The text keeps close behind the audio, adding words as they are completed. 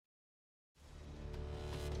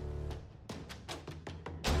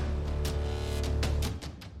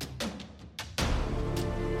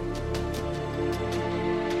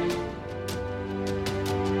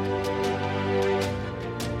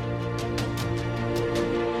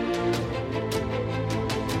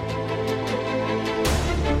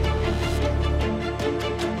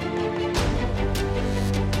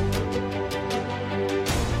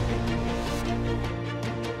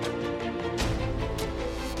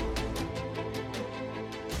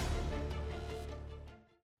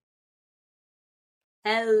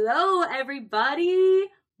Hello, everybody!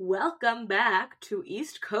 Welcome back to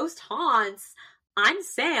East Coast Haunts. I'm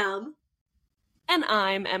Sam. And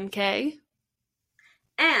I'm MK.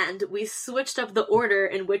 And we switched up the order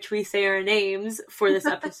in which we say our names for this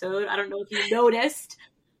episode. I don't know if you noticed.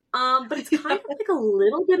 But it's kind of like a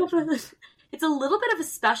little bit of a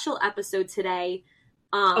special episode today.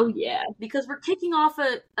 Oh yeah. Because we're kicking off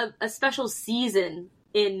a special season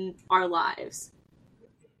in our lives.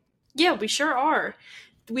 Yeah, we sure are.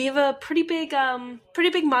 We have a pretty big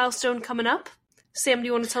milestone coming up. Sam, do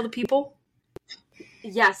you want to tell the people?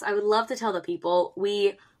 Yes, I would love to tell the people.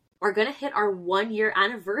 We are going to hit our 1-year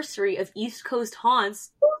anniversary of East Coast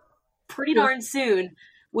Haunts pretty darn soon,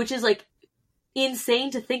 which is like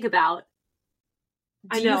insane to think about.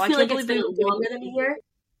 I know. Do you feel like it's been longer than a year?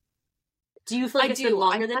 Do you feel like it's been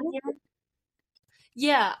longer than a year?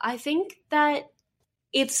 Yeah, I think that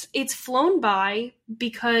it's flown by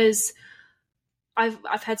because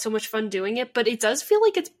I've had so much fun doing it, but it does feel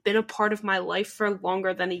like it's been a part of my life for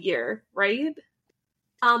longer than a year, right?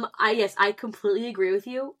 I completely agree with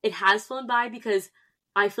you. It has flown by because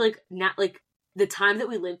I feel like not like the time that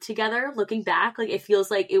we lived together, looking back, like it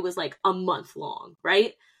feels like it was like a month long,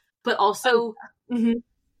 right? But also,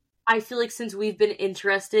 I feel like since we've been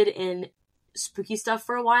interested in spooky stuff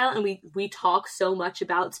for a while, and we talk so much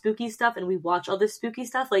about spooky stuff, and we watch all this spooky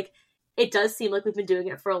stuff, like it does seem like we've been doing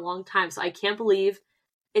it for a long time. So I can't believe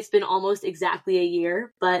it's been almost exactly a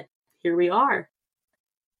year, but here we are.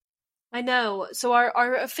 I know. So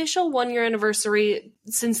our official 1-year anniversary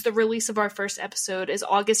since the release of our first episode is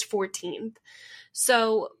August 14th.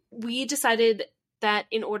 So we decided that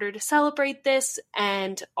in order to celebrate this,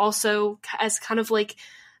 and also as kind of like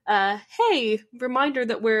hey, reminder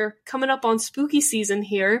that we're coming up on spooky season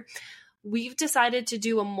here, we've decided to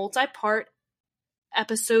do a multi-part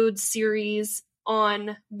episode series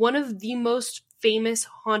on one of the most famous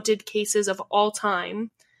haunted cases of all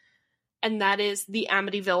time, and that is the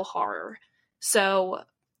Amityville Horror. So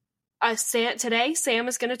today, Sam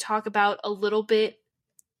is going to talk about a little bit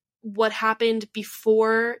what happened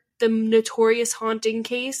before the notorious haunting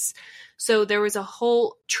case. So there was a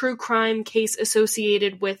whole true crime case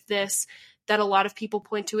associated with this that a lot of people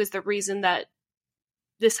point to as the reason that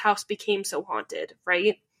this house became so haunted,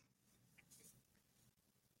 right?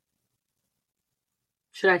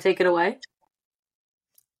 Should I take it away?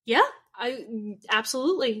 Yeah,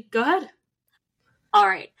 absolutely. Go ahead. All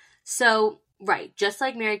right. So, right, just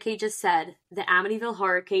like Mary Kay just said, the Amityville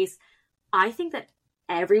Horror case, I think that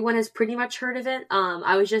everyone has pretty much heard of it.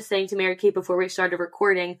 I was just saying to Mary Kay before we started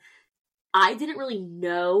recording, I didn't really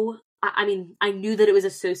know. I mean, I knew that it was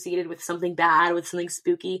associated with something bad, with something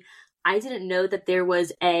spooky. I didn't know that there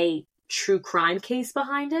was a true crime case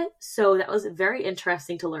behind it. So that was very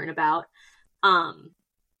interesting to learn about.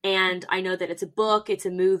 And I know that it's a book, it's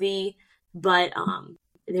a movie, but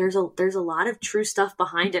there's a lot of true stuff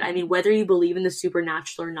behind it. I mean, whether you believe in the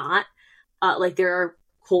supernatural or not, like there are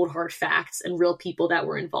cold hard facts and real people that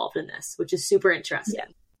were involved in this, which is super interesting. Yeah.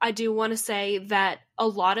 I do want to say that a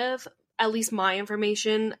lot of, at least my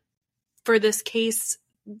information for this case,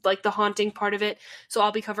 like the haunting part of it, so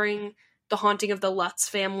I'll be covering the haunting of the Lutz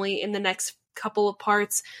family in the next couple of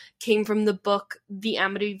parts, came from the book The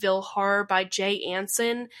Amityville Horror by Jay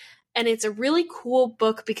Anson. And it's a really cool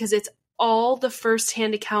book because it's all the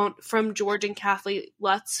first-hand account from George and Kathleen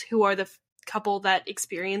Lutz, who are the couple that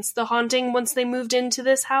experienced the haunting once they moved into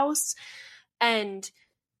this house. And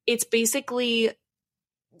it's basically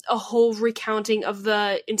a whole recounting of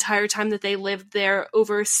the entire time that they lived there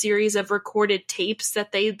over a series of recorded tapes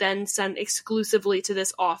that they then sent exclusively to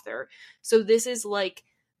this author. So this is like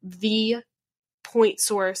the point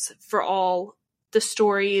source for all the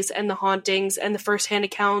stories and the hauntings and the first-hand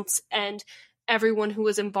accounts and everyone who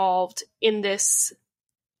was involved in this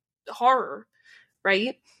horror,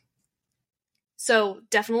 right? So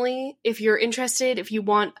definitely, if you're interested, if you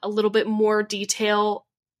want a little bit more detail,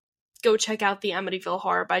 go check out The Amityville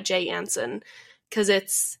Horror by Jay Anson, because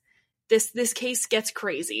it's this case gets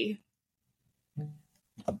crazy.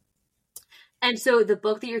 And so the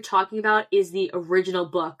book that you're talking about is the original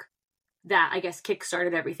book that I guess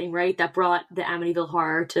kickstarted everything, right? That brought the Amityville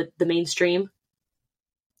Horror to the mainstream.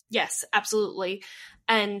 Yes, absolutely.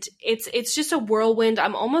 And it's just a whirlwind.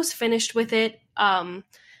 I'm almost finished with it.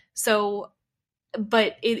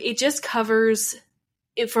 But it just covers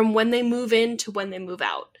it from when they move in to when they move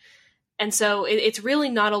out. And so it's really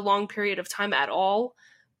not a long period of time at all,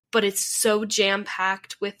 but it's so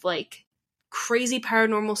jam-packed with like crazy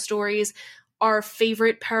paranormal stories. Our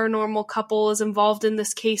favorite paranormal couple is involved in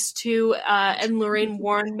this case too, and Lorraine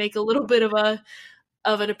Warren make a little bit of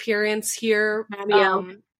an appearance here.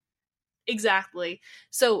 Exactly.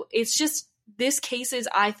 So it's just, this case is,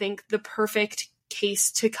 I think, the perfect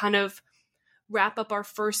case to kind of wrap up our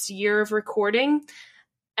first year of recording.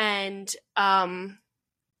 And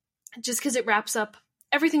just because it wraps up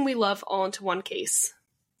everything we love all into one case.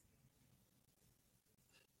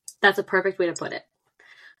 That's a perfect way to put it.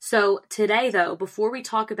 So today, though, before we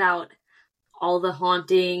talk about all the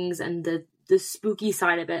hauntings and the spooky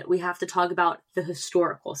side of it, we have to talk about the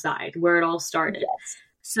historical side, where it all started. Yes.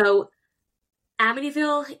 So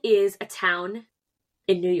Amityville is a town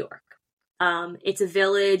in New York. It's a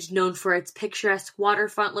village known for its picturesque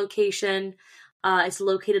waterfront location. It's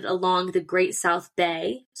located along the Great South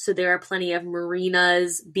Bay, so there are plenty of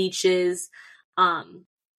marinas, beaches,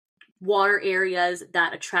 water areas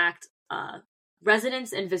that attract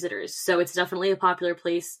residents and visitors. So it's definitely a popular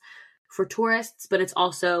place for tourists, but it's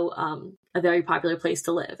also a very popular place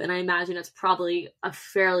to live. And I imagine it's probably a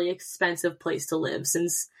fairly expensive place to live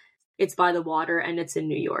since it's by the water and it's in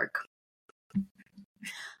New York.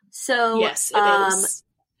 So yes, it is.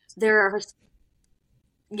 There are,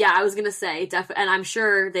 yeah, I was gonna say, and I'm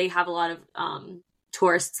sure they have a lot of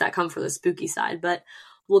tourists that come for the spooky side, but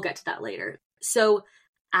we'll get to that later. So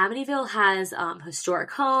Amityville has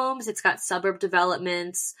historic homes. It's got suburb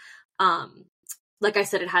developments. Like I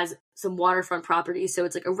said, it has some waterfront properties, so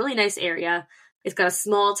it's like a really nice area. It's got a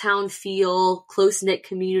small town feel, close-knit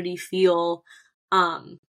community feel,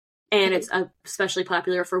 and it's especially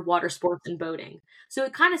popular for water sports and boating. So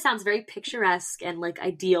it kind of sounds very picturesque and like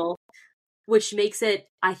ideal, which makes it,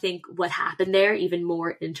 I think, what happened there even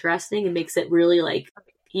more interesting and makes it really like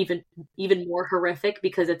even more horrific,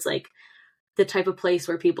 because it's like the type of place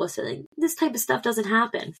where people are saying this type of stuff doesn't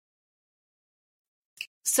happen.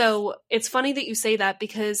 So it's funny that you say that,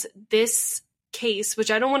 because this case,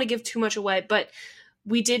 which I don't want to give too much away, but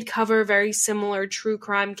we did cover a very similar true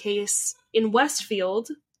crime case in Westfield,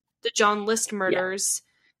 the John List murders.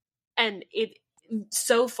 Yeah. And it,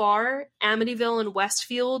 so far, Amityville and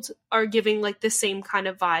Westfield are giving like the same kind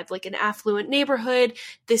of vibe, like an affluent neighborhood.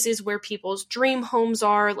 This is where people's dream homes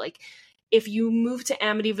are. Like, if you move to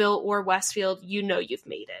Amityville or Westfield, you know you've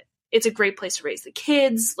made it. It's a great place to raise the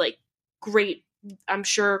kids, like great, I'm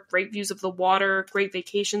sure, great views of the water, great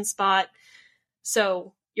vacation spot.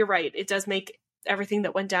 So you're right. It does make everything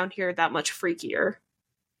that went down here that much freakier.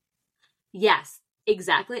 Yes,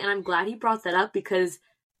 exactly. And I'm glad he brought that up, because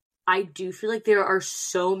I do feel like there are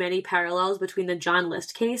so many parallels between the John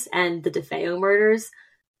List case and the DeFeo murders.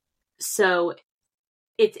 So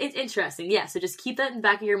it's interesting. Yeah, so just keep that in the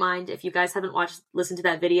back of your mind. If you guys haven't listened to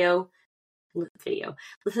that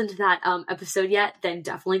listen to that episode yet, then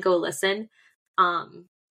definitely go listen.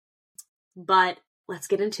 But let's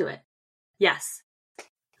get into it. Yes.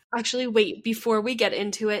 Actually, wait, before we get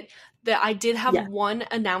into it, that I did have one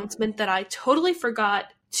announcement that I totally forgot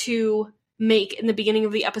to make in the beginning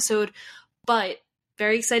of the episode, but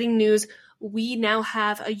very exciting news. We now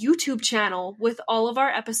have a YouTube channel with all of our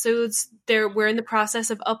episodes. We're in the process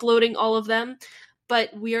of uploading all of them,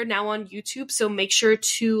 but we are now on YouTube, so make sure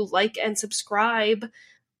to like and subscribe.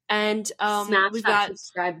 And smash we've that got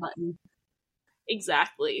subscribe button.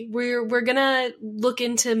 Exactly. We're gonna look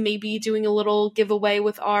into maybe doing a little giveaway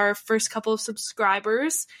with our first couple of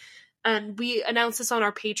subscribers. And we announced this on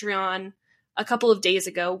our Patreon a couple of days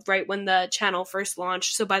ago, right when the channel first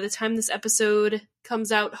launched. So by the time this episode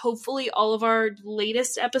comes out, hopefully all of our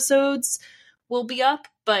latest episodes will be up,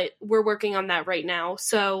 but we're working on that right now.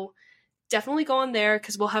 So definitely go on there,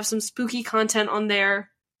 because we'll have some spooky content on there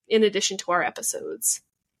in addition to our episodes.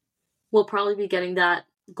 We'll probably be getting that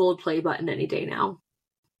gold play button any day now.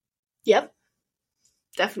 Yep.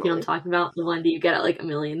 Definitely. You know what I'm talking about? The one that you get at like 1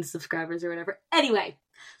 million subscribers or whatever. Anyway.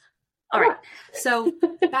 All right. So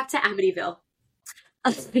back to Amityville.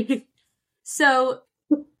 So,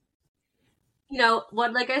 you know,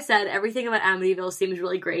 like I said, everything about Amityville seems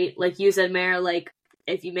really great. Like you said, Mare, like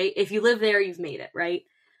if you live there, you've made it, right?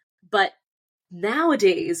 But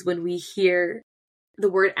nowadays, when we hear the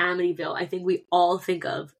word Amityville, I think we all think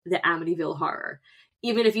of the Amityville Horror.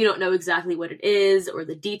 Even if you don't know exactly what it is or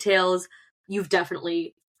the details, you've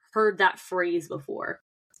definitely heard that phrase before.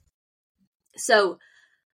 So,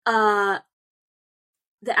 the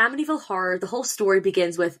Amityville Horror, the whole story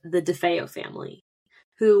begins with the DeFeo family,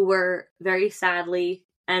 who were very sadly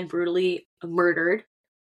and brutally murdered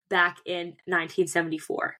back in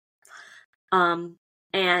 1974.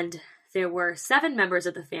 And there were 7 members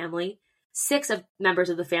of the family. 6 members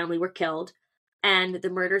of the family were killed, and the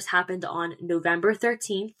murders happened on November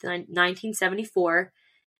 13th, 1974,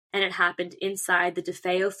 and it happened inside the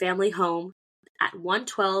DeFeo family home at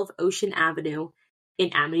 112 Ocean Avenue in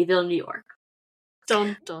Amityville, New York.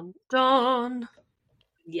 Dun, dun, dun.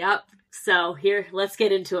 Yep. So here, let's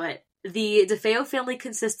get into it. The DeFeo family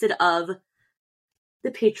consisted of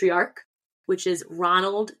the patriarch, which is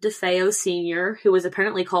Ronald DeFeo Sr., who was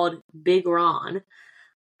apparently called Big Ron.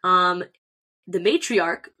 The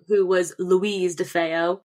matriarch, who was Louise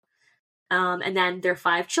DeFeo, and then their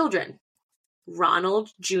 5 children.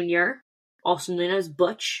 Ronald Jr., also known as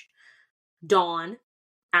Butch, Dawn,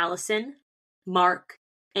 Allison, Mark,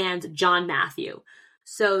 and John Matthew.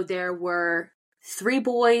 So there were 3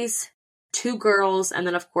 boys, 2 girls, and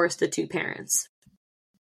then, of course, the 2 parents.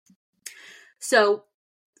 So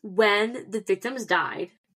when the victims died,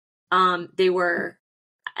 everyone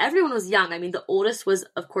was young. I mean, the oldest was,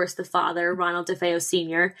 of course, the father, Ronald DeFeo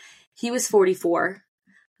Sr. He was 44.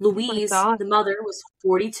 Louise, the mother, was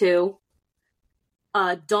 42.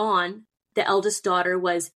 Dawn, the eldest daughter,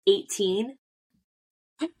 was 18.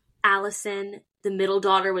 Allison, the middle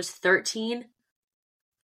daughter, was 13.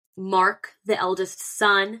 Mark, the eldest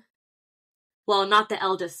son, well, not the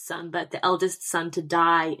eldest son, but the eldest son to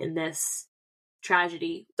die in this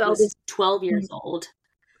tragedy, was 12 years old.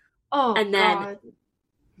 Oh, and then God.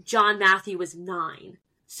 John Matthew was 9.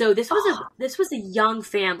 So this was a young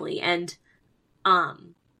family, and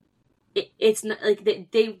it's not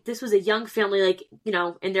like this was a young family, like, you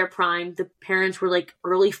know, in their prime. The parents were like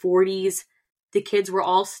early 40s. The kids were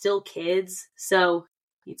all still kids, so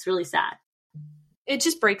it's really sad. It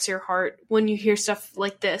just breaks your heart when you hear stuff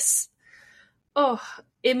like this. Oh,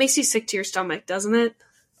 it makes you sick to your stomach, doesn't it?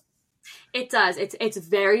 It does. It's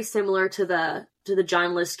very similar to the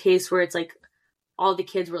John List case, where it's like all the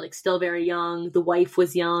kids were like still very young. The wife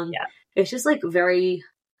was young. Yeah. It's just like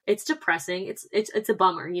it's depressing. It's a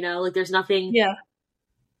bummer, you know, like there's nothing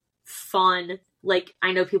fun. Like,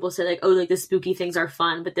 I know people say like, oh, like the spooky things are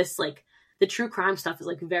fun, but this, like, the true crime stuff is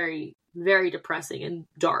like very, very depressing and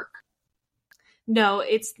dark. No,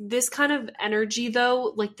 it's this kind of energy,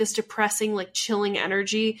 though, like this depressing, like chilling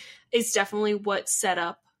energy is definitely what set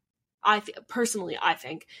up, personally, I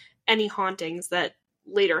think, any hauntings that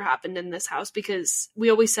later happened in this house, because we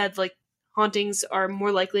always said, like, hauntings are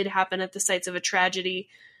more likely to happen at the sites of a tragedy,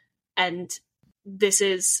 and this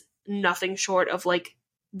is nothing short of, like,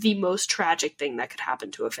 the most tragic thing that could happen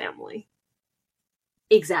to a family.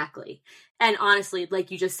 Exactly. And honestly,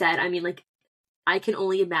 like you just said, I mean, like, I can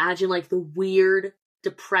only imagine, like, the weird,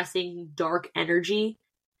 depressing, dark energy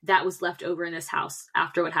that was left over in this house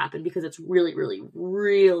after what happened, because it's really, really,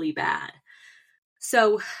 really bad.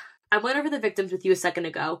 So I went over the victims with you a second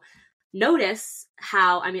ago. Notice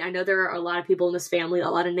how, I mean, I know there are a lot of people in this family, a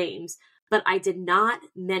lot of names, but I did not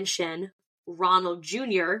mention Ronald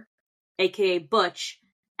Jr., aka Butch,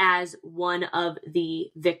 as one of the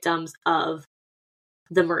victims of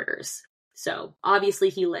the murders. So obviously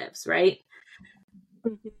he lives, right?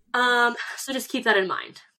 So just keep that in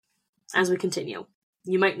mind as we continue.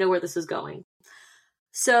 You might know where this is going.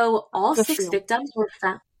 So all 6 victims were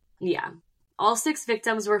found. Yeah. All 6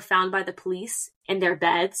 victims were found by the police in their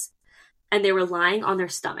beds, and they were lying on their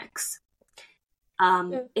stomachs.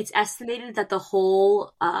 It's estimated that the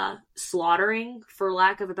whole slaughtering, for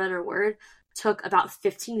lack of a better word, took about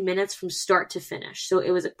 15 minutes from start to finish. So it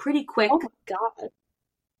was a pretty quick. Oh my God.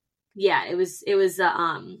 Yeah, it was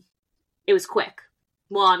quick.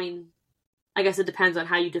 Well, I mean, I guess it depends on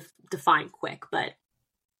how you define quick, but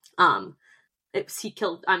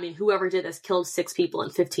whoever did this killed 6 people in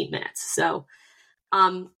 15 minutes. So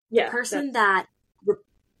the person that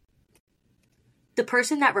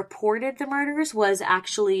reported the murders was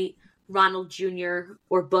actually Ronald Jr.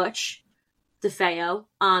 or Butch DeFeo.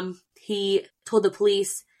 He told the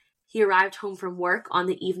police he arrived home from work on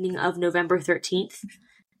the evening of November 13th,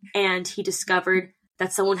 and he discovered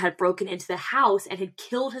that someone had broken into the house and had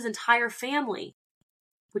killed his entire family,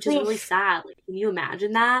 which is really sad. Like, can you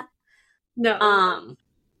imagine that? No.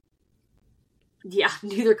 Yeah,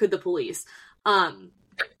 neither could the police.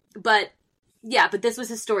 But this was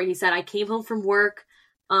his story. He said, I came home from work,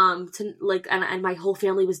 and my whole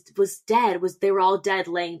family was dead. They were all dead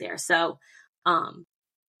laying there. So,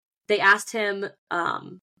 they asked him,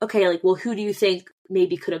 okay, like, well, who do you think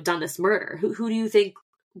maybe could have done this murder? Who do you think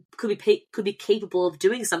could be capable of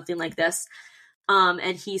doing something like this?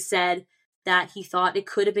 And he said that he thought it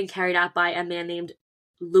could have been carried out by a man named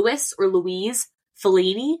Louis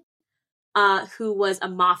Family, who was a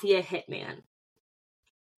mafia hitman.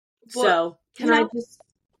 Well, so can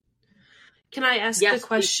I ask the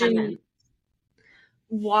question?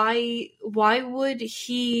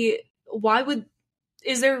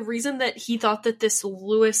 Is there a reason that he thought that this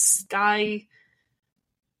Louis guy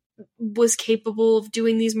was capable of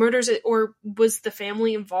doing these murders, or was the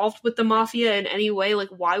family involved with the mafia in any way? Like,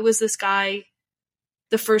 why was this guy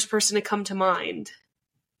the first person to come to mind?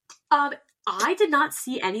 I did not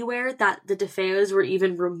see anywhere that the DeFeos were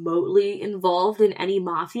even remotely involved in any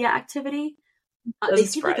mafia activity. They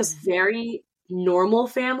seem like a very normal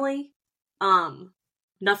family.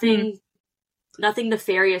 Nothing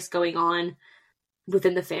nefarious going on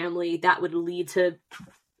within the family that would lead to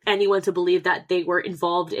anyone to believe that they were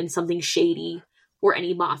involved in something shady or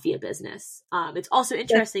any mafia business. It's also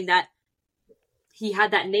interesting that he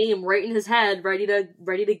had that name right in his head, ready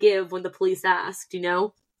to give when the police asked, you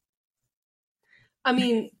know? I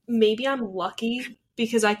mean, maybe I'm lucky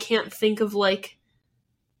because I can't think of, like,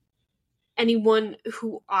 anyone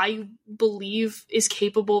who I believe is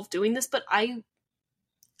capable of doing this, but I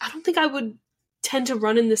don't think I would tend to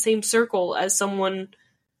run in the same circle as someone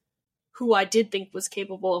who I did think was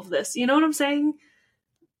capable of this. You know what I'm saying?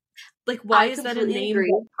 Like, why is that a name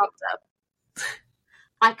that popped up?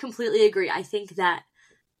 I completely agree. I think that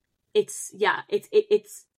it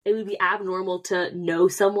would be abnormal to know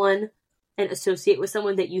someone and associate with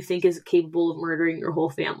someone that you think is capable of murdering your whole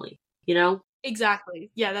family, you know? Exactly.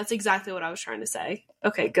 Yeah, that's exactly what I was trying to say.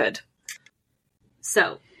 Okay, good.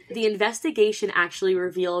 So, the investigation actually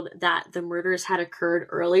revealed that the murders had occurred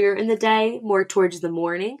earlier in the day, more towards the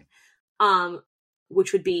morning,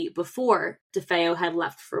 which would be before DeFeo had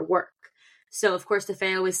left for work. So, of course,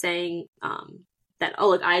 DeFeo was saying that, oh,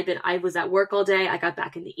 look, I was at work all day. I got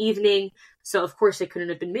back in the evening. So, of course, it couldn't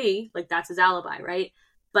have been me. Like, that's his alibi, right?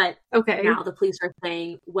 But now the police are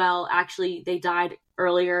saying, well, actually, they died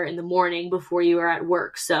earlier in the morning before you were at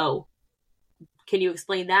work. So, can you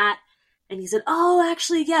explain that? And he said, oh,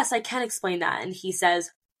 actually, yes, I can explain that. And he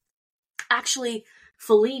says, actually,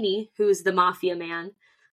 Fellini, who's the mafia man,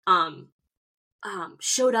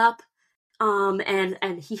 showed up,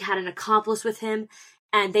 and he had an accomplice with him,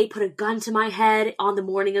 and they put a gun to my head on the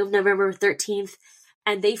morning of November 13th,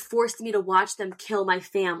 and they forced me to watch them kill my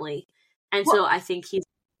family. And so I think he's,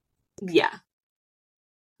 yeah.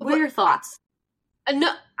 What are your thoughts?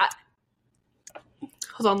 No,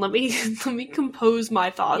 hold on, let me compose my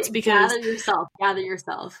thoughts, because gather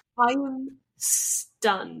yourself. I am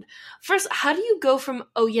stunned. First, how do you go from,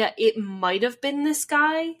 oh yeah, it might have been this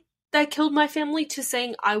guy that killed my family, to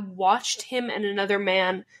saying I watched him and another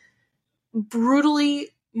man brutally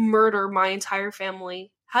murder my entire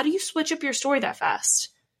family? How do you switch up your story that fast?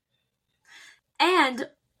 And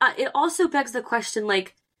it also begs the question,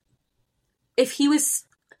 like, if he was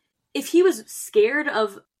scared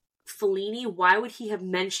of Fellini, why would he have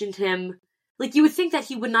mentioned him? Like, you would think that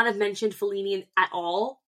he would not have mentioned Fellini at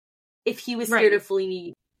all if he was scared of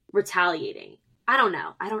Fellini retaliating. I don't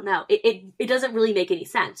know. It doesn't really make any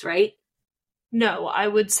sense, right? No, I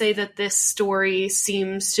would say that this story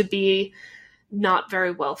seems to be not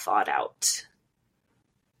very well thought out.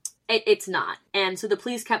 It's not. And so the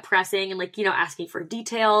police kept pressing and, like, you know, asking for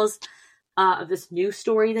details of this new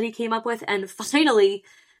story that he came up with. And finally,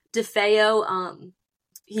 DeFeo,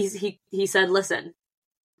 he said, listen,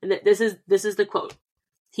 and this is the quote.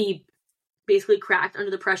 He basically cracked under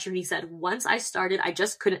the pressure, and he said, once I started, I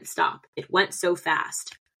just couldn't stop. It went so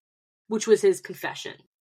fast. Which was his confession.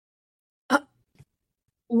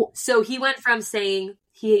 So he went from saying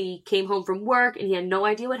he came home from work and he had no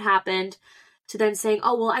idea what happened, to then saying,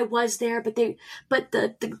 oh, well, I was there, but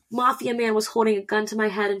the mafia man was holding a gun to my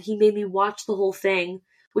head and he made me watch the whole thing.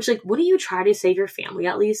 Which, like, wouldn't you try to save your family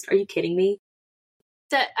at least? Are you kidding me?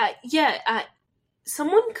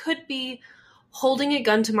 Someone could be holding a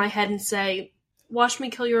gun to my head and say, watch me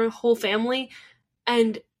kill your whole family,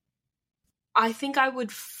 and I think I would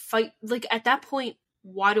fight. Like, at that point,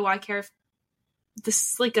 why do I care if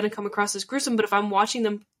this is, like, gonna come across as gruesome? But if I'm watching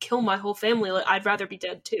them kill my whole family, like, I'd rather be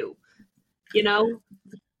dead too, you know?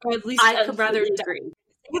 Or at least I'd rather agree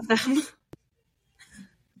with them.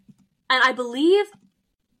 And I believe,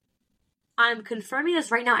 I'm confirming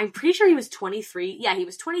this right now, I'm pretty sure he was 23. Yeah, he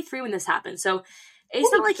was 23 when this happened. So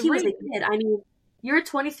it's not like he was a kid. I mean, you're a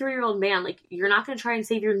 23-year-old man. Like, you're not going to try and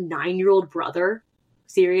save your 9-year-old brother?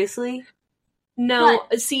 Seriously? No,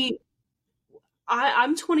 see,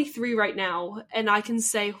 I'm 23 right now, and I can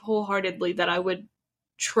say wholeheartedly that I would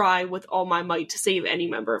try with all my might to save any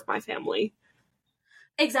member of my family.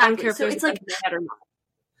 Exactly. I don't care if there's it's like head or not.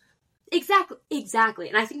 Exactly.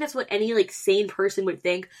 And I think that's what any, like, sane person would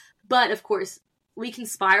think. But, of course, we can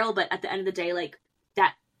spiral, but at the end of the day, like,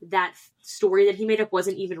 that story that he made up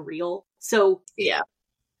wasn't even real. So, yeah,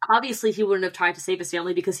 obviously he wouldn't have tried to save his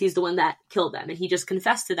family because he's the one that killed them. And he just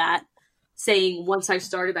confessed to that, saying, once I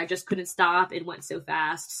started, I just couldn't stop. It went so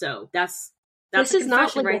fast. So that's this is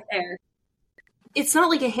not like right there. It's not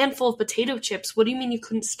like a handful of potato chips. What do you mean you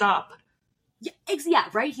couldn't stop? Yeah,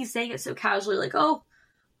 right? He's saying it so casually, like, oh,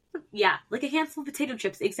 Yeah, like a handful of potato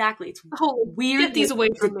chips. Exactly. It's Oh, weird. get these away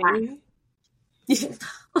from me.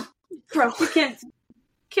 Bro, you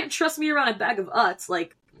can't trust me around a bag of Utz.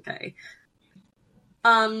 Like, okay.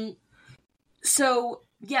 So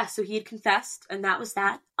yeah, so he had confessed, and that was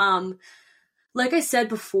that. Like I said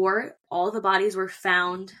before, all the bodies were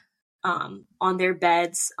found on their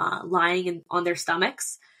beds, lying on their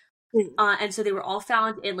stomachs. And so they were all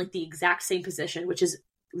found in like the exact same position, which is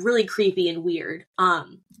really creepy and weird.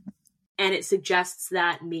 And it suggests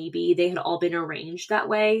that maybe they had all been arranged that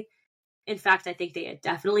way. In fact, I think they had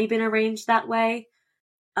definitely been arranged that way.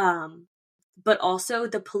 But also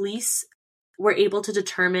the police were able to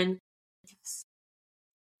determine.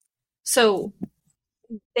 So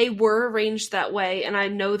they were arranged that way, and I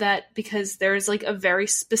know that because there's like a very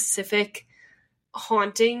specific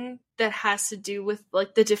haunting that has to do with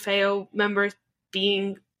like the DeFeo members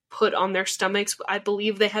being put on their stomachs. I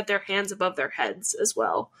believe they had their hands above their heads as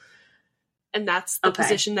well. And that's the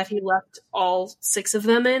position that he left all 6 of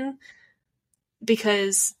them in,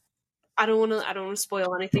 because I don't want to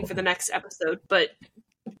spoil anything for the next episode, but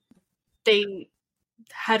they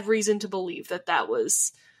had reason to believe that that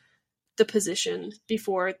was the position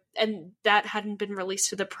before, and that hadn't been released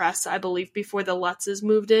to the press, I believe, before the Lutzes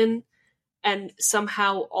moved in, and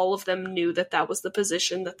somehow all of them knew that that was the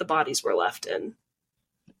position that the bodies were left in.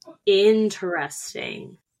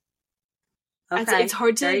 Interesting. Okay. It's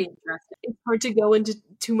hard to go into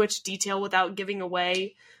too much detail without giving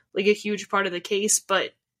away like a huge part of the case,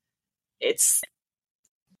 but that's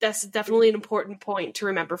definitely an important point to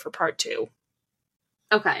remember for part 2.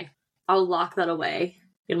 Okay. I'll lock that away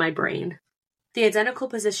in my brain. The identical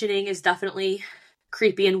positioning is definitely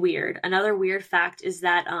creepy and weird. Another weird fact is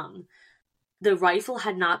that the rifle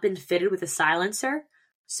had not been fitted with a silencer,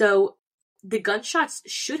 so the gunshots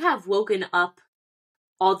should have woken up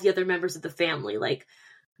all the other members of the family. Like,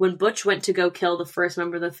 when Butch went to go kill the first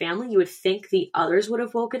member of the family, you would think the others would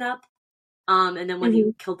have woken up. And then when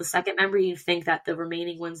he killed the second member, you'd think that the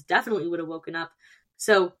remaining ones definitely would have woken up.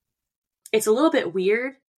 So it's a little bit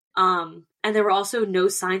weird. And there were also no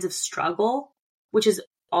signs of struggle, which is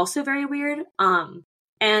also very weird.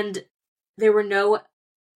 And there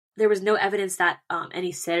was no evidence that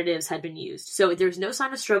any sedatives had been used. So there's no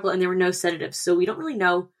sign of struggle, and there were no sedatives. So we don't really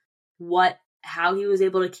know how he was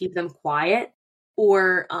able to keep them quiet,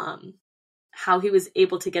 or how he was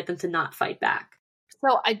able to get them to not fight back.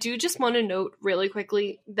 So I do just want to note really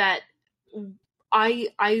quickly that I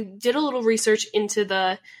did a little research into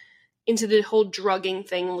the whole drugging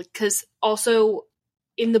thing, because also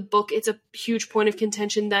in the book it's a huge point of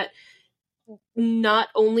contention that not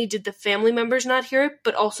only did the family members not hear it,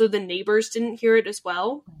 but also the neighbors didn't hear it as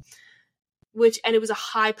well. And it was a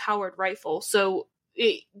high-powered rifle, so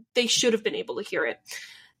they should have been able to hear it.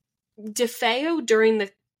 DeFeo, during the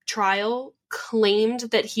trial, claimed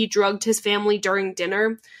that he drugged his family during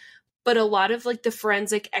dinner, but a lot of like the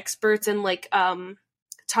forensic experts and like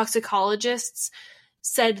toxicologists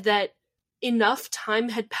said that enough time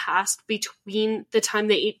had passed between the time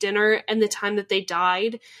they ate dinner and the time that they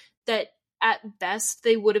died that at best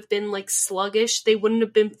they would have been like sluggish. They wouldn't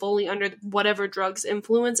have been fully under whatever drug's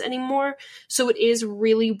influence anymore. So it is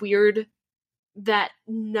really weird that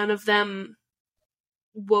none of them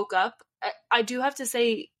woke up. I do have to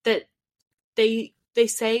say that they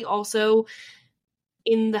say also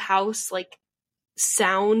in the house, like,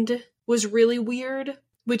 sound was really weird,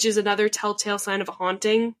 which is another telltale sign of a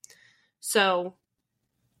haunting. So,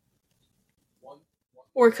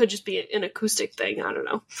 or it could just be an acoustic thing. I don't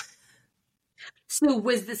know. So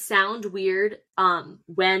was the sound weird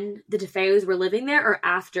when the DeFeos were living there, or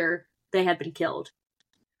after they had been killed?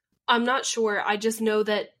 I'm not sure. I just know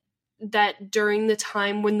that during the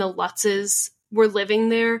time when the Lutzes were living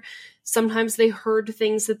there, sometimes they heard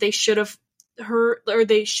things that they should have heard or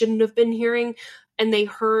they shouldn't have been hearing, and they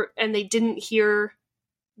didn't hear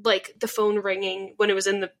like the phone ringing when it was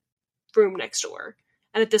in the room next door.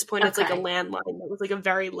 And at this point, it's like a landline that was like a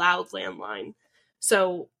very loud landline.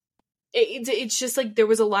 So it's just like there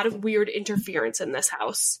was a lot of weird interference in this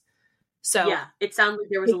house. So yeah, it sounds like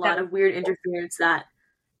there was a lot of weird interference that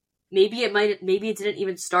maybe it didn't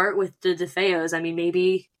even start with the DeFeos. I mean,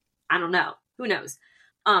 maybe, I don't know. Who knows?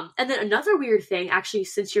 And then another weird thing, actually,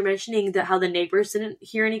 since you're mentioning how the neighbors didn't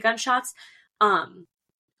hear any gunshots,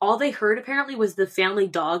 all they heard apparently was the family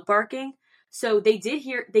dog barking. So they did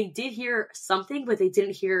hear something, but they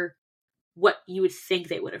didn't hear what you would think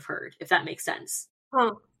they would have heard, if that makes sense.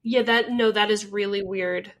 Huh. Yeah, that is really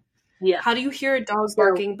weird. Yeah. How do you hear a dog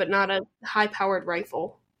barking but not a high-powered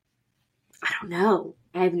rifle? I don't know.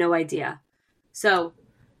 I have no idea. So,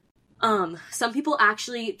 some people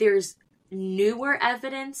actually, there's newer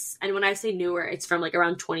evidence, and when I say newer, it's from like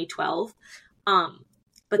around 2012.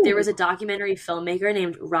 But there was a documentary filmmaker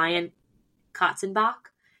named Ryan Katzenbach,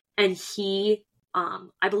 and he,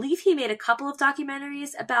 I believe he made a couple of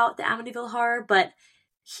documentaries about the Amityville Horror, but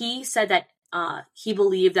he said that he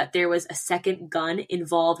believed that there was a second gun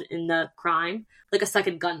involved in the crime, like a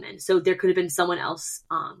second gunman. So there could have been someone else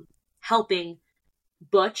helping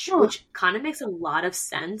Butch, which kind of makes a lot of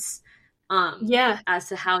sense. As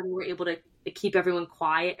to how they were able to keep everyone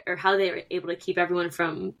quiet, or how they were able to keep everyone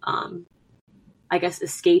from, I guess,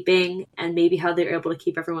 escaping, and maybe how they were able to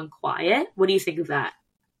keep everyone quiet. What do you think of that?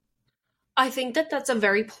 I think that that's a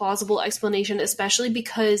very plausible explanation, especially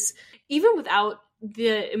because even without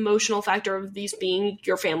the emotional factor of these being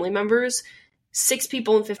your family members, 6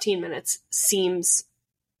 people in 15 minutes seems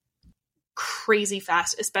crazy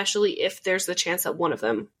fast, especially if there's the chance that one of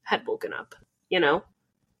them had woken up, you know?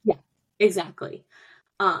 Yeah, exactly.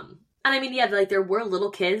 And I mean, yeah, like there were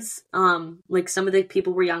little kids, like some of the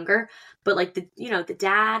people were younger, but like the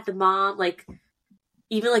dad, the mom, like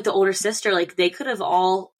even like the older sister, like they could have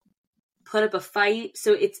all put up a fight.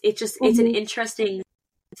 So it's an interesting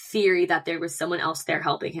theory that there was someone else there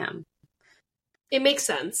helping him. It makes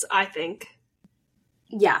sense, I think.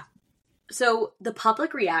 Yeah. So the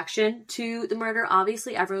public reaction to the murder,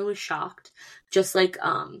 obviously everyone was shocked. Just like,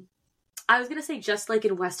 I was going to say just like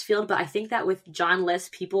in Westfield, but I think that with John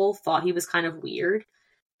List, people thought he was kind of weird.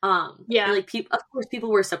 Yeah. And, like, of course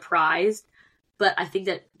people were surprised, but I think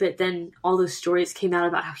but then all those stories came out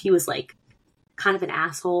about how he was like kind of an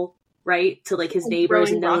asshole, right? To like his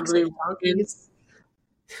neighbors, and no one really loved him.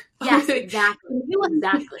 Yes, exactly.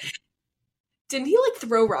 Exactly. Didn't he like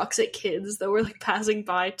throw rocks at kids that were like passing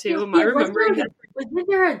by too? Am I remembering that? Wasn't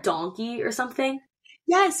there a donkey or something?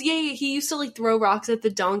 Yes, yeah. He used to like throw rocks at the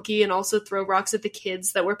donkey and also throw rocks at the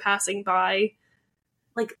kids that were passing by.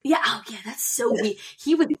 Like, yeah, oh yeah, that's so weird.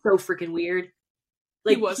 He was so freaking weird.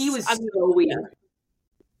 Like, he was so weird.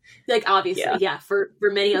 Like, obviously, yeah, for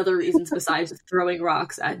many other reasons besides throwing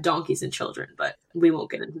rocks at donkeys and children, but we won't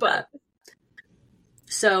get into that.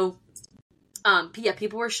 So, yeah,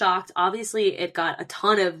 people were shocked. Obviously, it got a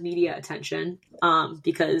ton of media attention,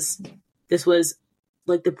 because this was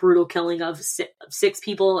like the brutal killing of 6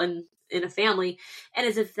 people in a family. And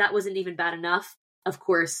as if that wasn't even bad enough, of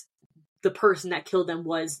course, the person that killed them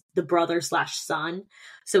was the brother/son.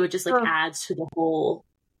 So it just like adds to the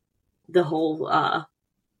whole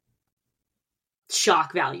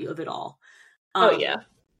shock value of it all.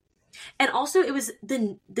 And also it was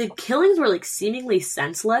the killings were like seemingly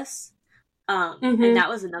senseless. And that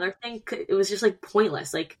was another thing. It was just like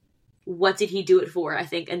pointless. Like, what did he do it for? I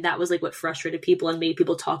think, and that was like what frustrated people and made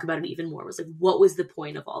people talk about it even more. Was like, what was the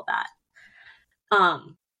point of all that?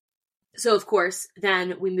 So of course,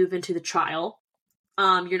 then we move into the trial.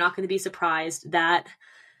 You're not going to be surprised that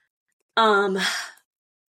Ronald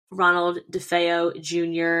DeFeo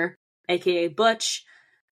Jr., aka Butch,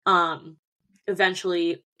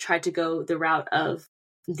 eventually tried to go the route of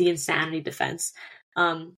the insanity defense.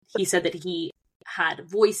 He said that he had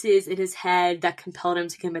voices in his head that compelled him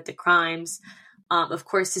to commit the crimes. Of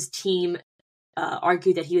course, his team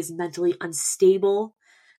argued that he was mentally unstable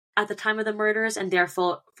at the time of the murders, and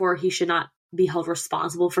therefore he should not be held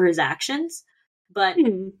responsible for his actions. But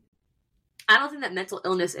I don't think that mental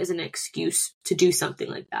illness is an excuse to do something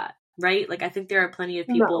like that, right? Like, I think there are plenty of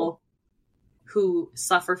people who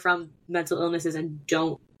suffer from mental illnesses and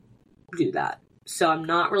don't do that. So I'm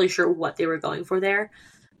not really sure what they were going for there.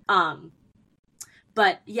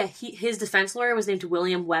 But yeah, his defense lawyer was named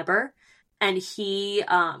William Weber, and he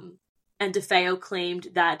and DeFeo claimed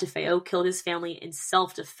that DeFeo killed his family in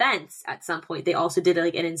self-defense at some point. They also did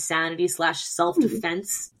like an insanity /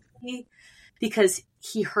 self-defense because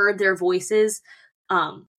he heard their voices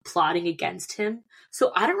plotting against him.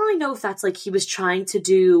 So I don't really know if that's like he was trying to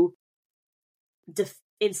do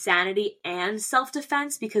insanity and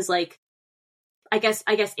self-defense, because like I guess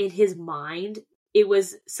in his mind it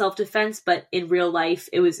was self-defense, but in real life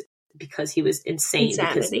it was because he was insane.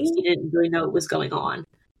 Insanity. Because he didn't really know what was going on.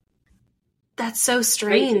 That's so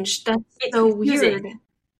strange. Right? That's so confusing. Weird.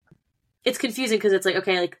 It's confusing because it's like,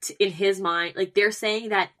 okay, like in his mind, like they're saying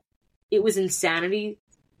that it was insanity,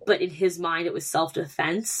 but in his mind it was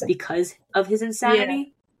self-defense because of his insanity. Yeah.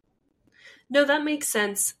 No, that makes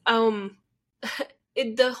sense. The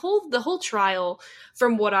whole trial,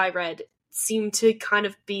 from what I read, seemed to kind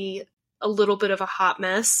of be a little bit of a hot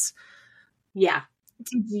mess. Yeah.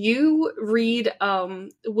 Did you read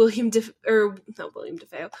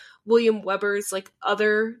William Weber's like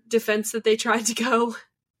other defense that they tried to go?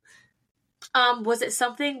 Was it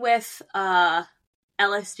something with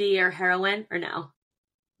LSD or heroin, or no?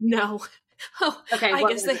 No. Oh, Okay, I what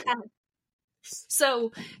guess was they it? had.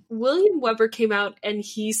 So William Weber came out and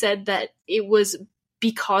he said that it was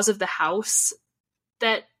because of the house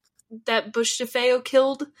that Bush DeFeo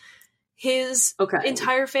killed his Okay.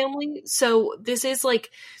 entire family. So this is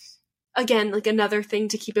like, again, like another thing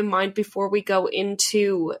to keep in mind before we go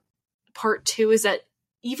into part 2 is that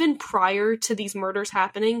even prior to these murders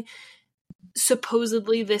happening,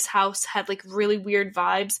 supposedly this house had like really weird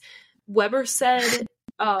vibes. Weber said,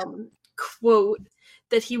 quote,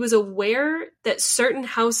 that he was aware that certain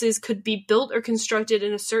houses could be built or constructed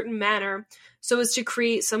in a certain manner so as to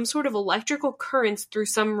create some sort of electrical currents through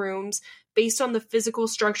some rooms based on the physical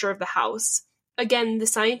structure of the house. Again, the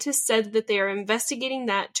scientists said that they are investigating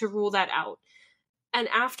that to rule that out. And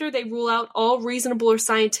after they rule out all reasonable or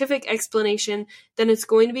scientific explanation, then it's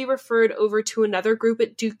going to be referred over to another group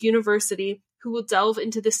at Duke University who will delve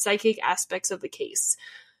into the psychic aspects of the case.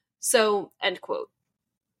 So, end quote.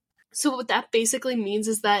 So what that basically means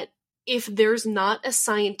is that if there's not a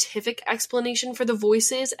scientific explanation for the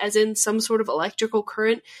voices, as in some sort of electrical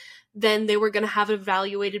current, then they were going to have it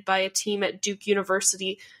evaluated by a team at Duke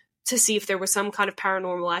University to see if there was some kind of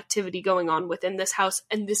paranormal activity going on within this house,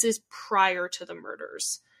 and this is prior to the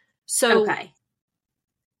murders. So Okay.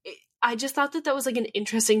 I just thought that was like an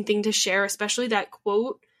interesting thing to share, especially that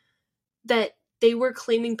quote that they were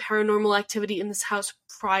claiming paranormal activity in this house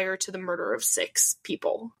prior to the murder of 6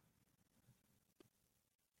 people.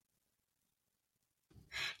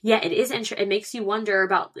 Yeah, it is interesting. It makes you wonder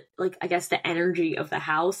about, like, I guess the energy of the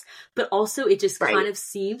house, but also it just kind of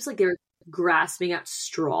seems like they're grasping at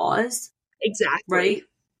straws. Exactly. Right?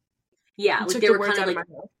 Yeah, like they were kind of like,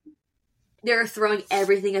 they're throwing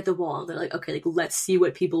everything at the wall. They're like, okay, like, let's see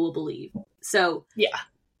what people will believe. So, yeah.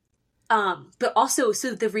 But also,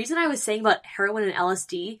 so the reason I was saying about heroin and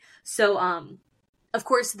LSD, so, of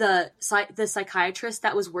course, the psychiatrist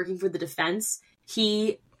that was working for the defense,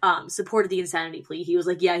 he supported the insanity plea. He was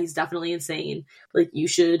like, yeah, he's definitely insane. Like, you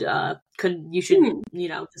should, you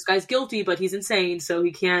know, this guy's guilty, but he's insane, so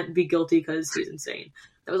he can't be guilty because he's insane.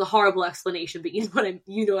 That was a horrible explanation, but you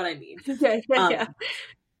know what I mean. Yeah.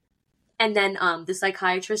 And then the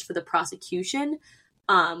psychiatrist for the prosecution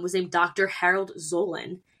was named Dr. Harold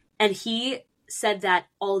Zolan, and he said that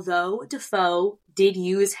although DeFeo did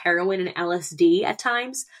use heroin and LSD at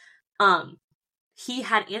times, he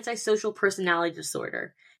had antisocial personality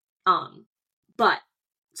disorder. But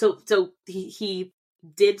so he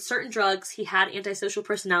did certain drugs, he had antisocial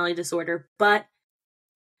personality disorder, but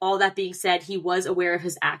all that being said, he was aware of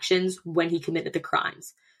his actions when he committed the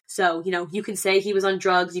crimes. So, you know, you can say he was on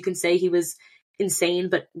drugs, you can say he was insane,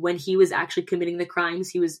 but when he was actually committing the crimes,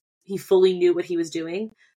 he fully knew what he was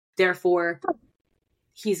doing. Therefore,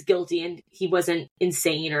 he's guilty and he wasn't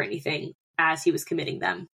insane or anything as he was committing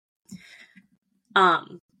them.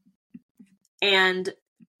 And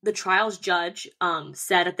the trial's judge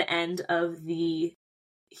said at the end of the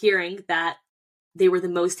hearing that they were the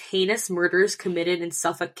most heinous murders committed in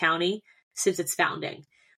Suffolk County since its founding.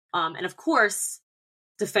 And of course,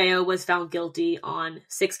 DeFeo was found guilty on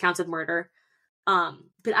 6 counts of murder.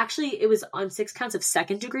 But actually, it was on 6 counts of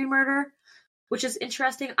second-degree murder, which is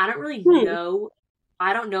interesting. I don't really know.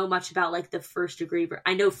 I don't know much about, like, the first degree.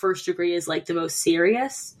 I know first degree is, like, the most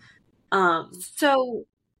serious. So,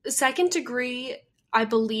 second degree, I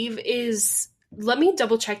believe, is... Let me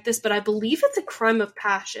double check this, but I believe it's a crime of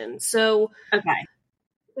passion. So, okay,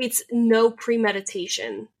 it's no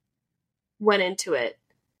premeditation went into it.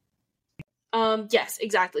 Yes,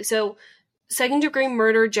 exactly. So, second-degree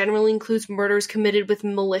murder generally includes murders committed with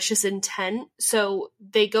malicious intent. So,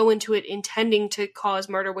 they go into it intending to cause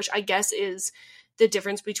murder, which I guess is the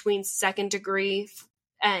difference between second-degree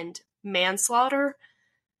and manslaughter.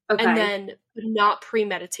 Okay. And then not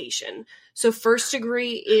premeditation. So,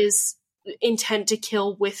 first-degree is intent to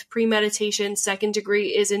kill with premeditation.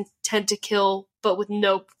 Second-degree is intent to kill, but with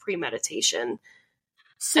no premeditation.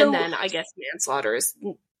 So, and then I guess manslaughter is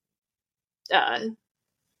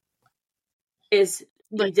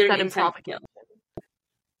like sudden provocation.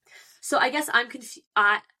 So I guess I'm confused.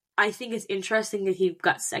 I think it's interesting that he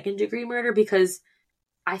got second degree murder because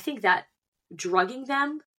I think that drugging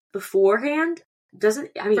them beforehand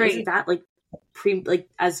isn't that like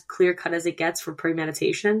as clear cut as it gets for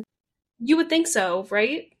premeditation? You would think so,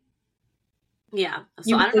 right? Yeah.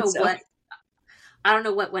 So I don't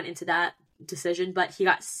know what went into that decision, but he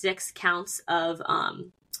got 6 counts of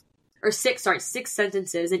 6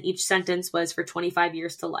 sentences, and each sentence was for 25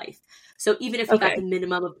 years to life. So even if he got the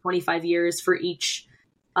minimum of 25 years for each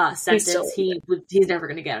sentence, he's never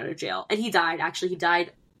going to get out of jail. And he died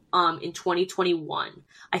in 2021.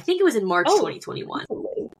 I think it was in March 2021.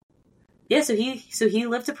 Yeah, so he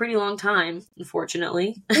lived a pretty long time,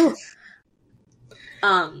 unfortunately.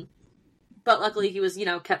 But luckily he was,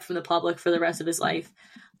 kept from the public for the rest of his life.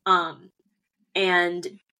 And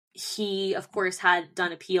he, of course, had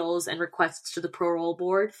done appeals and requests to the parole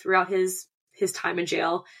board throughout his time in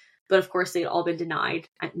jail. But of course, they'd all been denied.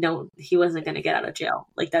 No, he wasn't going to get out of jail.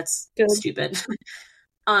 Like, that's stupid.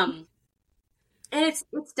 And it's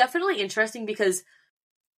definitely interesting because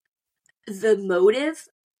the motive,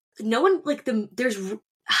 no one, like, there's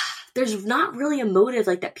not really a motive,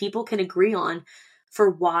 like, that people can agree on for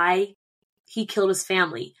why he killed his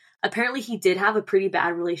family. Apparently, he did have a pretty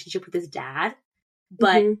bad relationship with his dad,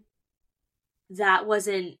 but that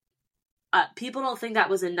wasn't, people don't think that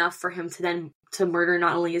was enough for him to murder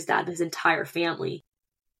not only his dad, but his entire family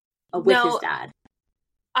with his dad.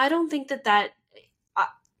 I don't think that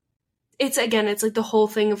it's like the whole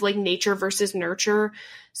thing of like nature versus nurture.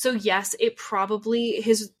 So yes, it probably,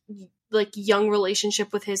 his like young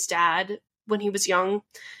relationship with his dad when he was young,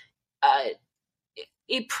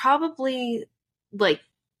 it probably like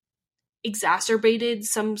exacerbated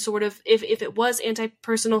some sort of, if it was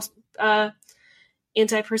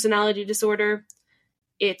anti-personality disorder,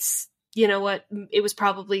 it's, you know what, it was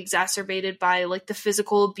probably exacerbated by like the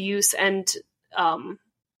physical abuse and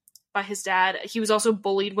by his dad. He was also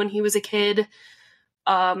bullied when he was a kid.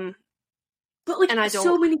 But like, and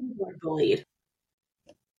so many people are bullied.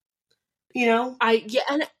 And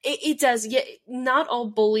it does. Yeah, not all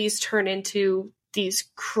bullies turn into these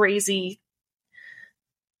crazy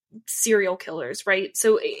serial killers, right?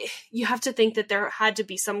 So you have to think that there had to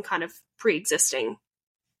be some kind of pre-existing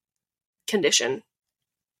condition.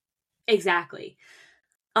 Exactly.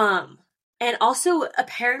 And also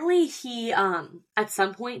apparently he at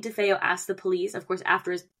some point DeFeo asked the police, of course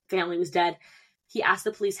after his family was dead, he asked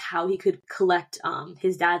the police how he could collect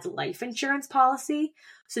his dad's life insurance policy.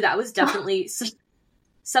 So that was definitely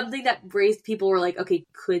something that raised people were like, okay,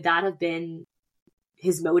 could that have been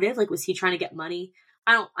his motive? Like, was he trying to get money?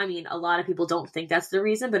 I mean, a lot of people don't think that's the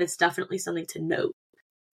reason, but it's definitely something to note.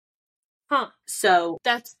 So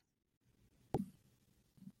that's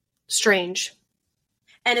strange.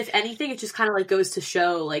 And if anything, it just kind of like goes to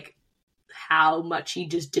show like how much he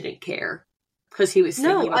just didn't care because he was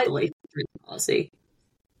thinking about the life insurance policy.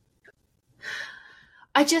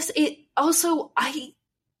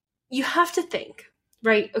 You have to think,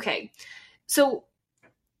 right? Okay. So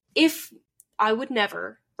if I would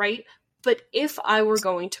never, right? But if I were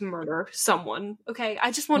going to murder someone, okay,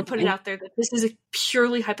 I just want to put it out there that this is a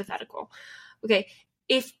purely hypothetical. Okay.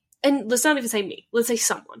 And let's not even say me, let's say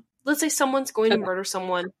someone. Let's say someone's going to murder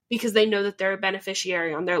someone because they know that they're a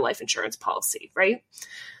beneficiary on their life insurance policy, right?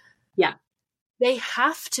 Yeah. They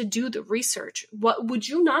have to do the research. What would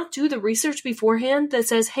you not do the research beforehand that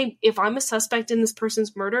says, hey, if I'm a suspect in this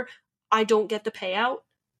person's murder, I don't get the payout?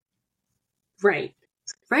 Right.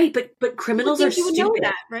 Right. But criminals are stupid. You would know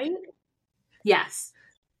that, right? Yes.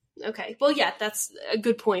 Okay. Well, yeah, that's a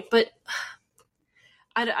good point. But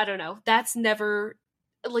I don't know. That's never,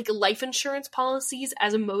 like, life insurance policies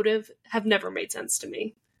as a motive have never made sense to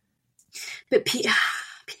me. But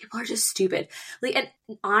people are just stupid. Like, and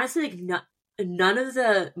honestly, like, none of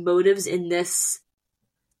the motives in this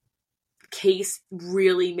case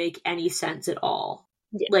really make any sense at all.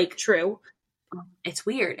 Yeah, like, true. It's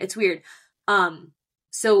weird.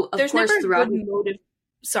 So of there's course, never a good motive.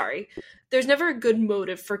 Sorry, there's never a good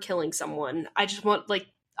motive for killing someone. I just want, like,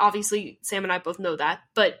 obviously Sam and I both know that,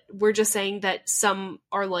 but we're just saying that some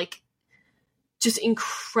are like just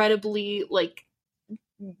incredibly, like,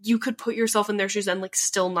 you could put yourself in their shoes and like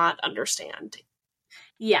still not understand.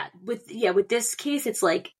 Yeah, with this case, it's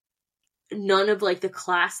like none of like the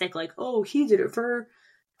classic like, oh, he did it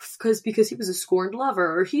because he was a scorned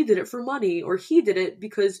lover, or he did it for money, or he did it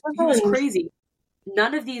because he was crazy.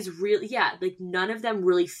 None of these really, like none of them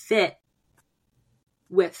really fit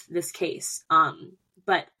with this case.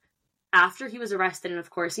 But after he was arrested, and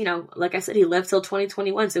of course, like I said, he lived till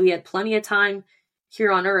 2021, so he had plenty of time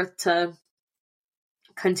here on Earth to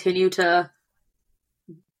continue to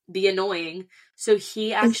be annoying. So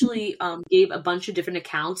he actually gave a bunch of different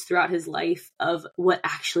accounts throughout his life of what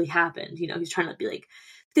actually happened. He's trying to be like,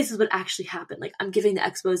 this is what actually happened. Like, I'm giving the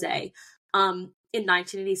expose. In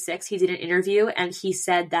 1986, he did an interview, and he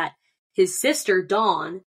said that his sister,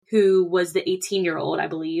 Dawn, who was the 18-year-old, I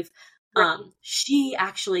believe, she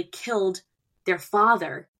actually killed their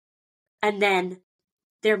father. And then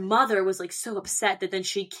their mother was like so upset that then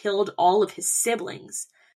she killed all of his siblings.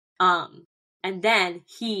 And then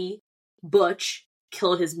Butch,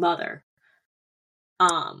 killed his mother.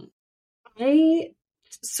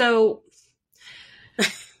 So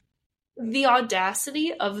the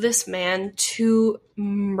audacity of this man to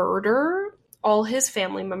murder all his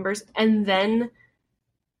family members and then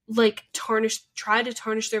like try to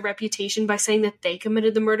tarnish their reputation by saying that they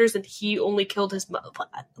committed the murders and he only killed his mother.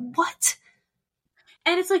 What?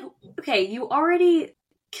 And it's like, okay, you already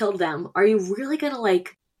killed them. Are you really gonna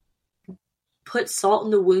like put salt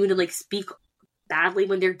in the wound and like speak badly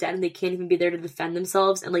when they're dead and they can't even be there to defend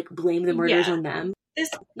themselves and like blame the murders on them?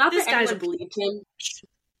 Not that anyone believed him.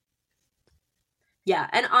 Yeah,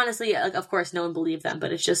 and honestly, like, of course, no one believed them,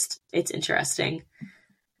 but it's interesting.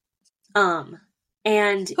 And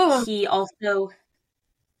he also...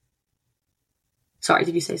 Sorry,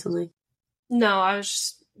 did you say something? No, I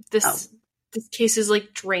was just... This case is,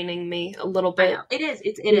 like, draining me a little bit. It is.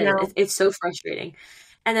 It's so frustrating.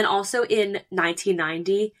 And then also in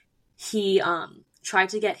 1990, he tried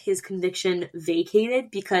to get his conviction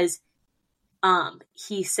vacated because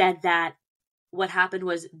he said that what happened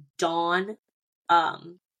was Dawn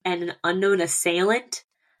and an unknown assailant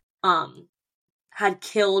had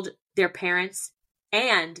killed their parents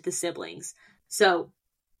and the siblings. So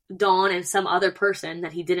Dawn and some other person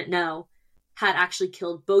that he didn't know had actually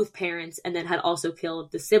killed both parents and then had also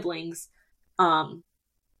killed the siblings. And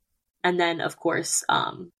then, of course,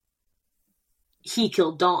 he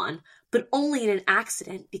killed Dawn, but only in an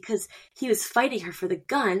accident because he was fighting her for the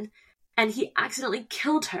gun and he accidentally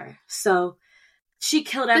killed her. So she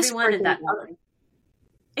killed everyone in that.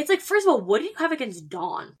 It's like, first of all, what do you have against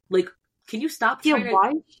Dawn? Like, can you stop trying to...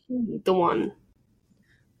 why is she the one?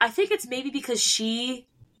 I think it's maybe because she,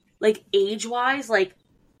 like, age-wise, like,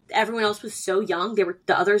 everyone else was so young. The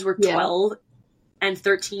others were 12 and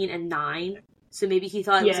 13 and 9. So maybe he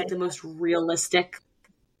thought it was, like, the most realistic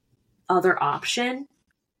other option.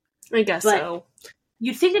 I guess so.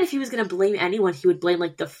 You'd think that if he was going to blame anyone, he would blame,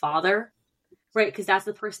 like, the father, right? Because that's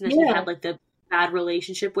the person that he had, like, the bad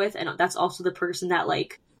relationship with, and that's also the person that,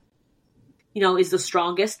 like, you know, is the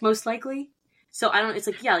strongest, most likely. So I don't... It's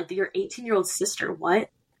like, yeah, like, your 18-year-old sister, what?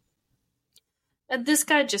 This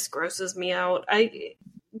guy just grosses me out.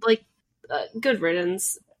 Good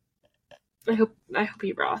riddance. I hope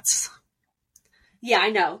he rots. Yeah, I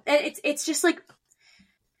know. It's just like...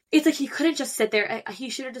 It's like he couldn't just sit there. He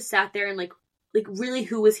should have just sat there and, like, really,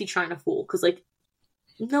 who was he trying to fool? Because, like,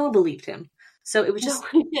 no one believed him. So it was just...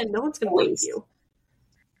 no one's going to believe you.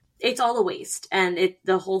 It's all a waste. And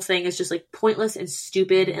the whole thing is just, like, pointless and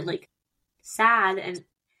stupid and, like, sad. And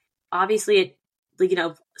obviously, it, like, you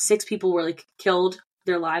know, 6 people were, like, killed.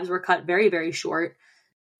 Their lives were cut very, very short.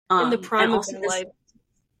 In the prime of their life.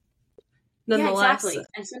 Nonetheless. Yeah,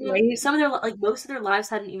 exactly. And some of their, like, most of their lives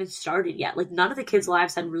hadn't even started yet. Like, none of the kids'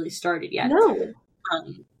 lives hadn't really started yet. No.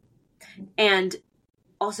 And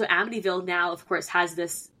also Amityville now, of course, has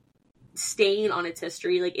this stain on its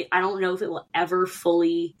history. Like, I don't know if it will ever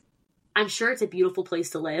fully... I'm sure it's a beautiful place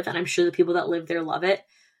to live, and I'm sure the people that live there love it.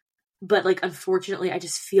 But, like, unfortunately, I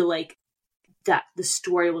just feel like that the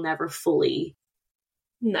story will never fully...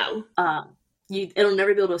 No. It'll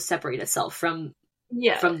never be able to separate itself from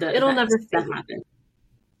the it'll never that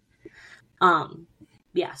happen.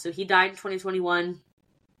 Yeah, so he died in 2021,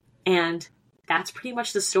 and that's pretty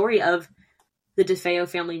much the story of the DeFeo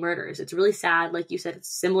family murders. It's really sad. Like you said, it's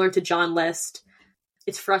similar to John List.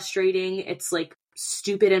 It's frustrating. It's, like,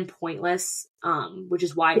 stupid and pointless, which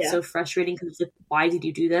is why it's so frustrating, because it's like, why did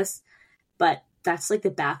you do this? But that's, like,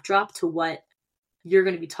 the backdrop to what you're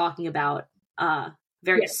going to be talking about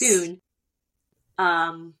very soon.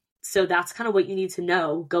 So that's kind of what you need to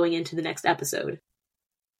know going into the next episode.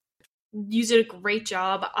 You did a great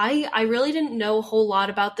job. I really didn't know a whole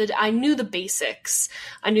lot about I knew the basics.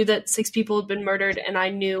 I knew that 6 people had been murdered, and I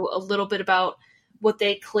knew a little bit about what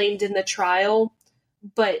they claimed in the trial,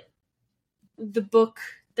 but the book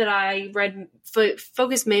that I read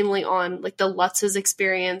focused mainly on, like, the Lutz's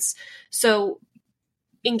experience. So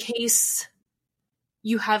in case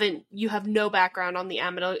you have no background on the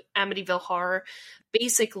Amityville Horror,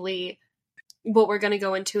 basically what we're going to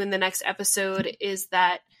go into in the next episode is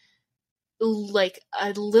that, like,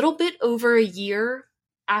 a little bit over a year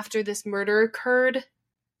after this murder occurred,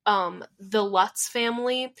 the Lutz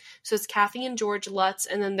family, so it's Kathy and George Lutz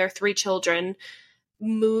and then their 3 children,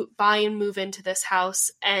 buy and move into this house,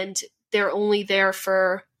 and they're only there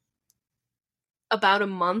for about a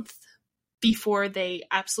month before they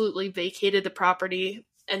absolutely vacated the property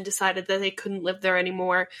and decided that they couldn't live there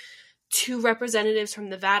anymore. 2 representatives from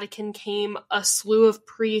the Vatican came, a slew of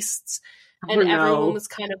priests, and everyone was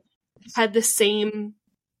kind of had the same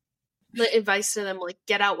advice to them, like,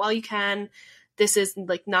 get out while you can. This is,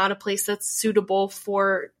 like, not a place that's suitable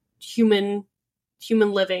for human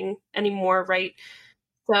living anymore, right?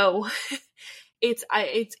 So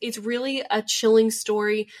it's really a chilling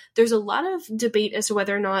story. There's a lot of debate as to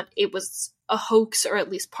whether or not it was a hoax, or at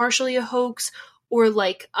least partially a hoax, or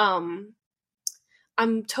like I'm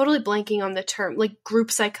totally blanking on the term, like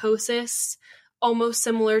group psychosis, almost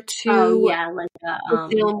similar to like the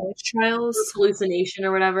Salem witch trials, hallucination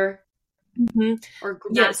or whatever, or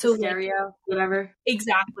mass hysteria, like, whatever.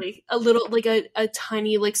 Exactly, a little like a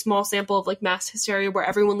tiny like small sample of like mass hysteria where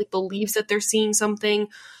everyone like believes that they're seeing something,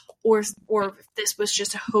 or if this was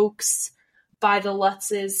just a hoax by the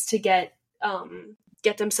Lutzes to get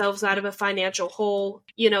themselves out of a financial hole.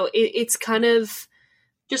 It's kind of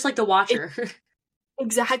just like The Watcher.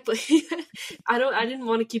 Exactly. I didn't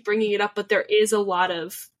want to keep bringing it up, but there is a lot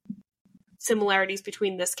of similarities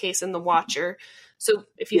between this case and The Watcher. So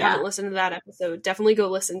if you haven't listened to that episode, definitely go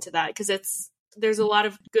listen to that, because there's a lot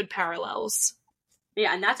of good parallels.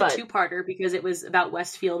 Yeah, and that's a two-parter, because it was about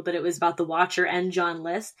Westfield, but it was about The Watcher and John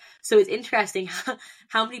List. So it's interesting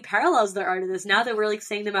how many parallels there are to this. Now that we're like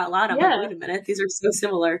saying them out loud, I'm like, wait a minute, these are so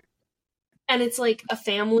similar. And it's like a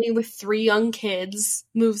family with 3 young kids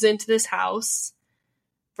moves into this house,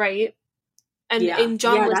 right? And in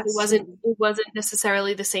John List, it wasn't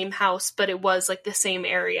necessarily the same house, but it was like the same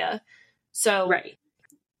area. So right.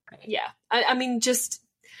 Yeah, I mean, just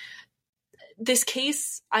this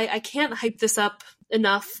case, I can't hype this up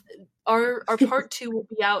enough. Our part 2 will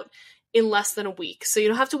be out in less than a week, so you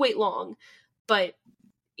don't have to wait long, but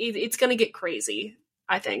it's going to get crazy,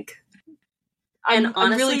 I think. And honestly,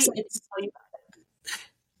 I'm really excited to tell you about it.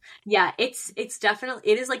 Yeah, it's definitely,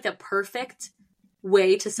 it is like the perfect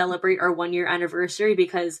way to celebrate our 1-year anniversary,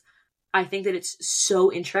 because I think that it's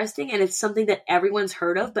so interesting, and it's something that everyone's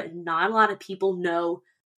heard of, but not a lot of people know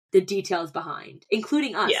the details behind,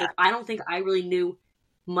 including us. Yeah. Like, I don't think I really knew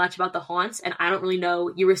much about the haunts, and I don't really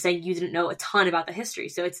know, you were saying you didn't know a ton about the history,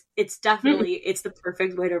 so it's definitely it's the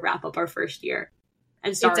perfect way to wrap up our first year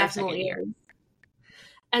and start our second year.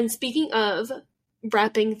 And speaking of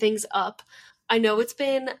wrapping things up, I know it's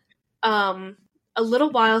been a little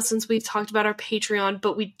while since we've talked about our Patreon,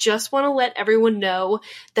 but we just want to let everyone know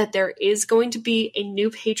that there is going to be a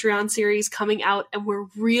new Patreon series coming out, and we're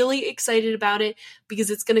really excited about it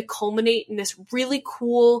because it's going to culminate in this really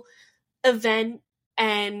cool event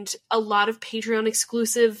and a lot of Patreon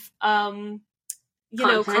exclusive, content.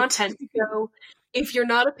 So if you're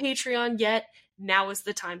not a Patreon yet, now is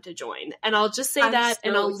the time to join. And I'll just say I'm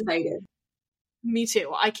excited. Me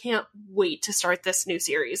too. I can't wait to start this new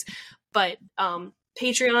series. But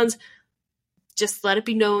Patreons, just let it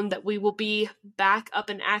be known that we will be back up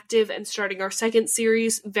and active and starting our second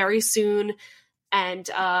series very soon. And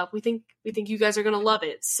we think you guys are going to love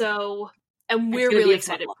it. So, and we're really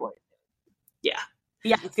excited for it. Yeah.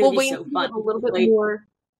 Yeah, it's going to be so fun. A little bit more.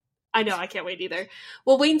 I know, I can't wait either.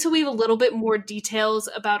 We'll wait until we have a little bit more details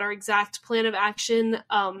about our exact plan of action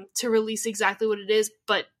to release exactly what it is,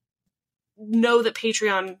 but know that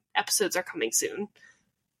Patreon episodes are coming soon.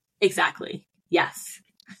 Exactly. Yes.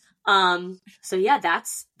 So yeah,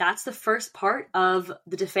 that's the first part of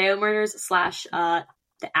the DeFeo murders / the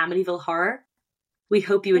Amityville Horror. We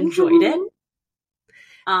hope you enjoyed it.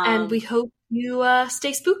 And we hope you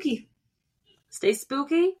stay spooky. Stay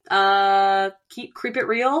spooky. Creep it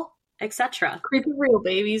real, etc. Creep it real,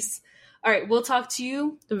 babies. All right, we'll talk to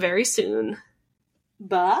you very soon.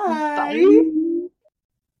 Bye. Bye.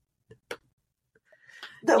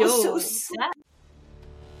 That was so sad.